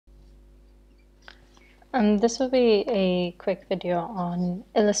This will be a quick video on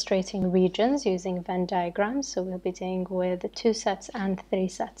illustrating regions using Venn diagrams. So we'll be dealing with 2 sets and 3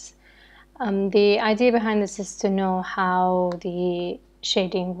 sets. The idea behind this is to know how the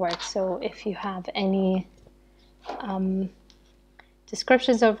shading works. So if you have any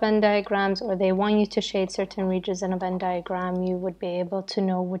descriptions of Venn diagrams, or they want you to shade certain regions in a Venn diagram, you would be able to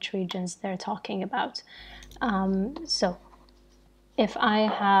know which regions they're talking about. So if I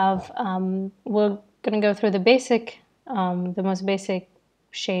have, we're going to go through the most basic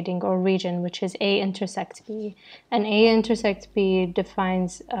shading or region, which is A intersect B. And A intersect B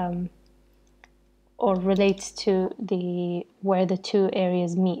defines or relates to where the two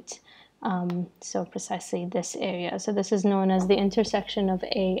areas meet. So precisely this area. So this is known as the intersection of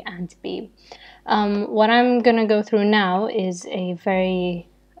A and B. What I'm going to go through now is a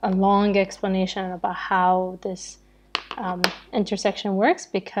long explanation about how this intersection works,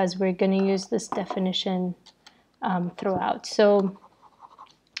 because we're going to use this definition throughout. So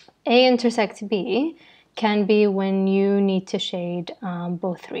A intersect B can be when you need to shade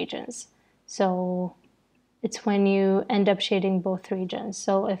both regions. So it's when you end up shading both regions.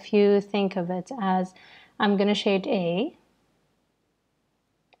 So if you think of it as, I'm going to shade A,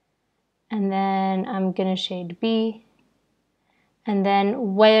 and then I'm going to shade B, and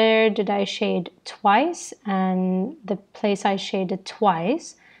then where did I shade twice? And the place I shaded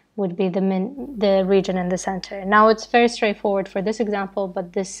twice would be the region in the center. Now it's very straightforward for this example,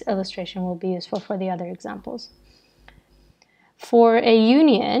 but this illustration will be useful for the other examples. For a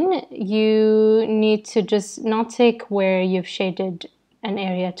union, you need to just not take where you've shaded an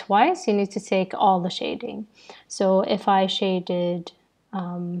area twice, you need to take all the shading. So if I shaded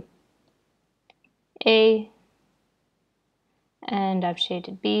A, and I've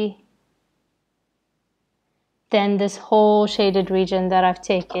shaded B, then this whole shaded region that I've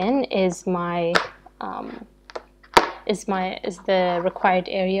taken is the required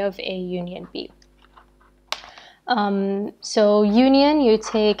area of A union B. So union, you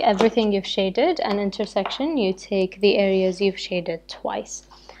take everything you've shaded, and intersection, you take the areas you've shaded twice.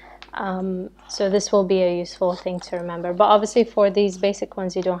 So this will be a useful thing to remember, but obviously for these basic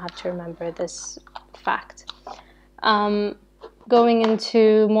ones you don't have to remember this fact. Going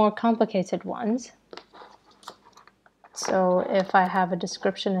into more complicated ones, so if I have a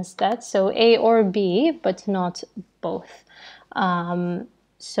description instead, so A or B, but not both.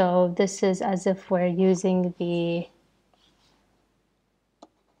 So this is as if we're using the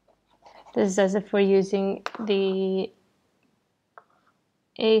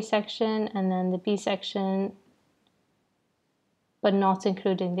A section and then the B section, but not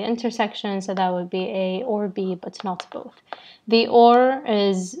including the intersection. So that would be A or B, but not both. The or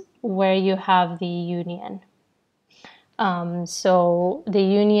is where you have the union. So the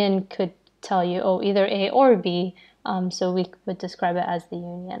union could tell you, oh, either A or B, so we would describe it as the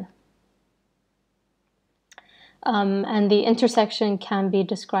union. And the intersection can be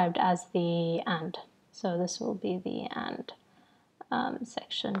described as the and. So this will be the and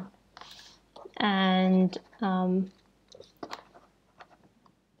section. And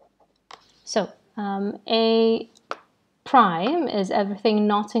A prime is everything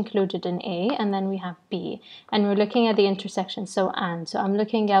not included in A, and then we have B, and we're looking at the intersection, so I'm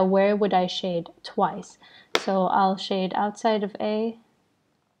looking at where would I shade twice. So I'll shade outside of A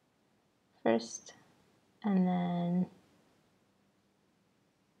first, and then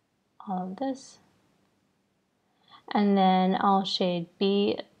all of this, and then I'll shade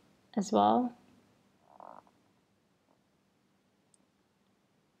B as well.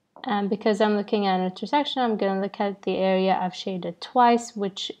 And because I'm looking at an intersection, I'm going to look at the area I've shaded twice,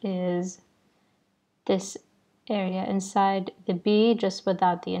 which is this area inside the B, just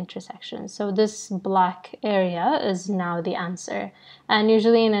without the intersection. So this black area is now the answer. And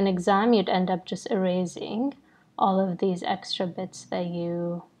usually in an exam, you'd end up just erasing all of these extra bits that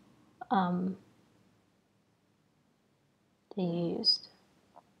you used.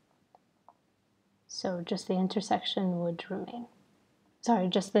 So just the intersection would remain. Sorry,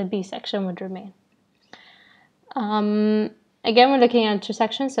 just the B section would remain. Again, we're looking at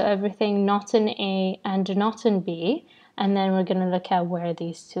intersection, so everything not in A and not in B, and then we're going to look at where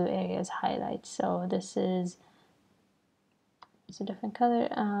these two areas highlight. So this is, it's a different color.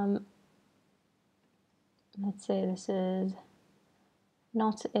 Let's say this is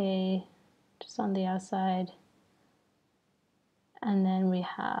not A, just on the outside, and then we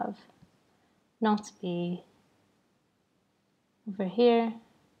have not B over here,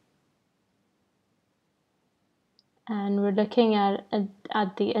 and we're looking at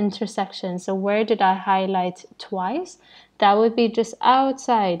the intersection. So where did I highlight twice? That would be just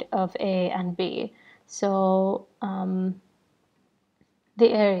outside of A and B. So the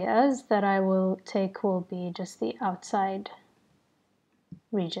areas that I will take will be just the outside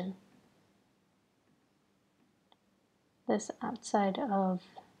region. This outside of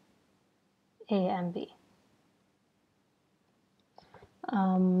A and B.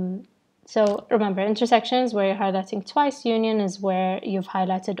 So remember, intersection is where you're highlighting twice, union is where you've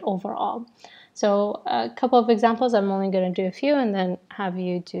highlighted overall. So a couple of examples, I'm only going to do a few and then have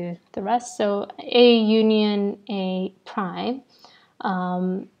you do the rest. So A union A prime,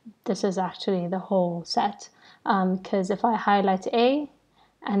 this is actually the whole set, because if I highlight A,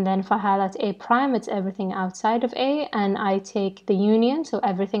 and then if I highlight A prime, it's everything outside of A, and I take the union, so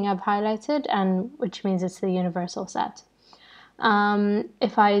everything I've highlighted, and which means it's the universal set.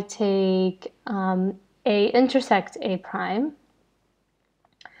 If I take A intersect A prime,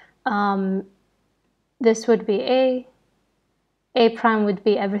 this would be A prime would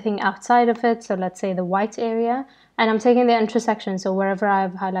be everything outside of it, so let's say the white area, and I'm taking the intersection, so wherever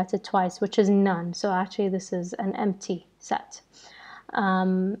I've highlighted twice, which is none, so actually this is an empty set.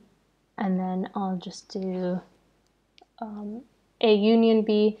 And then I'll just do A union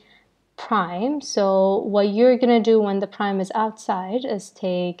B prime. So what you're going to do when the prime is outside is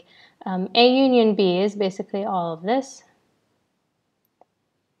take A union B is basically all of this.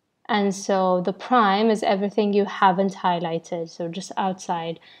 And so the prime is everything you haven't highlighted, so just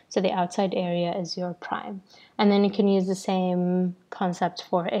outside. So the outside area is your prime. And then you can use the same concept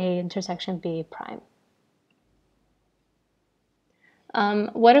for A intersection B prime.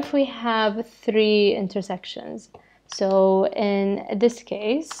 What if we have 3 intersections? So in this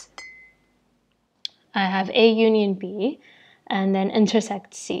case, I have A union B and then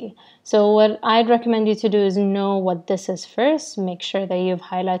intersect C. So what I'd recommend you to do is know what this is first, make sure that you've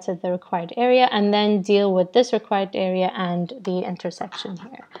highlighted the required area, and then deal with this required area and the intersection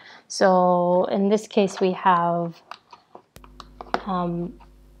here. So in this case, we have A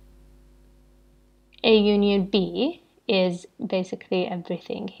union B is basically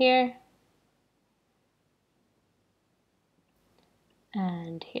everything here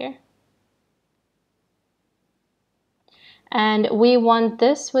and here. And we want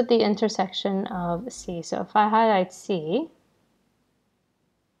this with the intersection of C. So if I highlight C,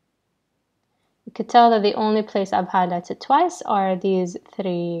 you could tell that the only place I've highlighted twice are these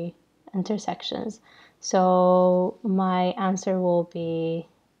 3 intersections. So my answer will be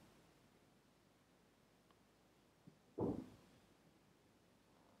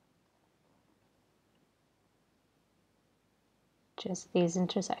just these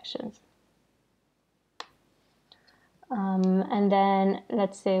intersections. And then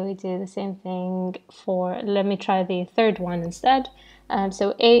let's say we do the same thing for, let me try the third one instead.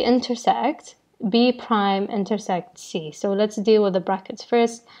 So A intersect, B prime intersect C. So let's deal with the brackets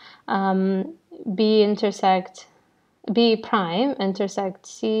first. B intersect, B prime intersect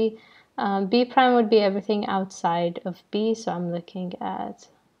C. B prime would be everything outside of B. So I'm looking at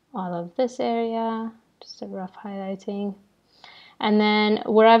all of this area, just a rough highlighting. And then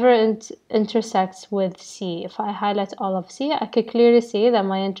wherever it intersects with C, if I highlight all of C, I could clearly see that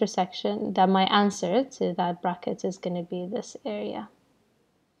my intersection, that my answer to that bracket is going to be this area,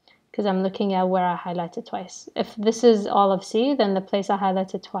 because I'm looking at where I highlighted twice. If this is all of C, then the place I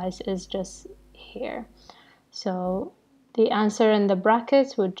highlighted twice is just here. So the answer in the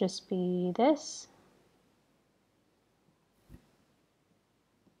brackets would just be this.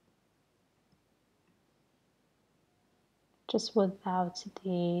 Just without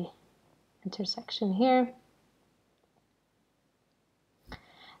the intersection here.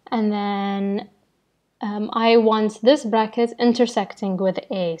 And then I want this bracket intersecting with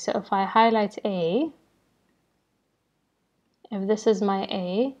A. So if I highlight A, if this is my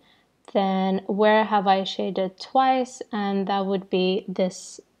A, then where have I shaded twice? And that would be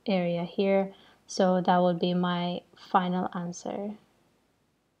this area here. So that would be my final answer.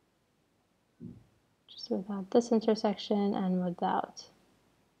 Without this intersection and without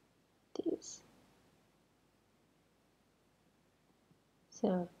these.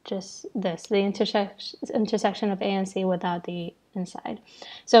 So just this, the intersection of A and C without the inside.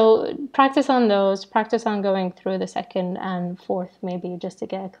 So practice on those, practice on going through the second and fourth maybe just to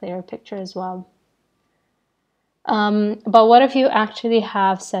get a clearer picture as well. But what if you actually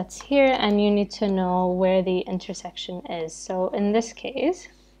have sets here and you need to know where the intersection is? So in this case,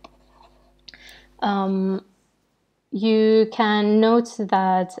 you can note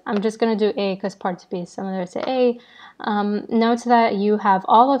that, I'm just going to do A because part B is similar to A. Note that you have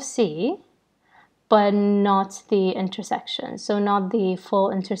all of C, but not the intersection. So not the full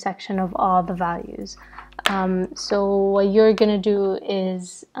intersection of all the values. So what you're going to do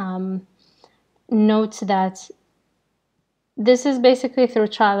is note that this is basically through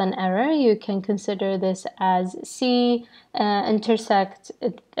trial and error. You can consider this as C intersect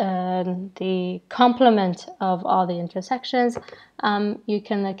the complement of all the intersections. You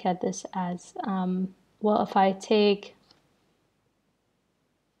can look at this as, well, if I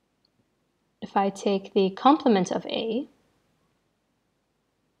take the complement of A,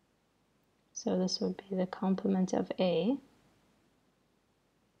 so this would be the complement of A,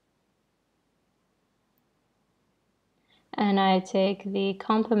 and I take the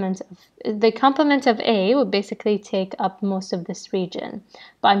complement of A would basically take up most of this region,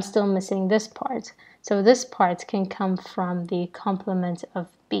 but I'm still missing this part. So this part can come from the complement of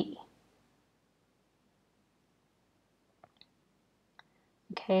B.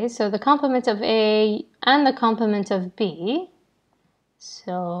 Okay, so the complement of A and the complement of B,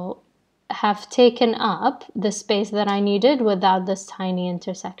 so have taken up the space that I needed without this tiny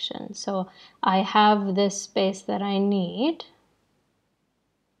intersection. So I have this space that I need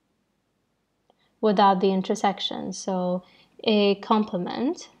without the intersection. So A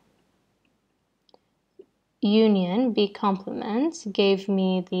complement union B complement gave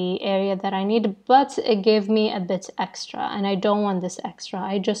me the area that I need, but it gave me a bit extra, and I don't want this extra.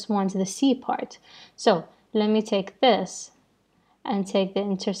 I just want the C part. So let me take this and take the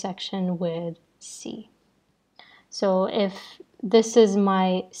intersection with C. So if this is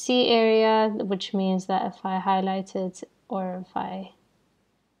my C area, which means that if I highlight it or if I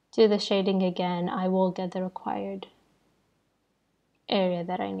do the shading again, I will get the required area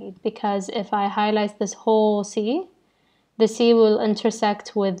that I need. Because if I highlight this whole C, the C will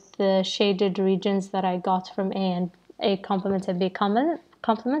intersect with the shaded regions that I got from A and A complement and B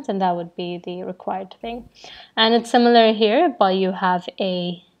complement, and that would be the required thing. And it's similar here, but you have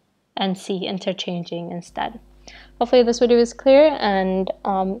A and C interchanging instead. Hopefully this video is clear, and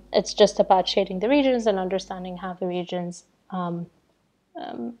it's just about shading the regions and understanding how the regions,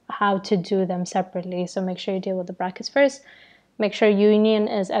 how to do them separately. So make sure you deal with the brackets first. Make sure union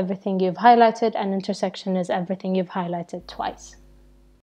is everything you've highlighted and intersection is everything you've highlighted twice.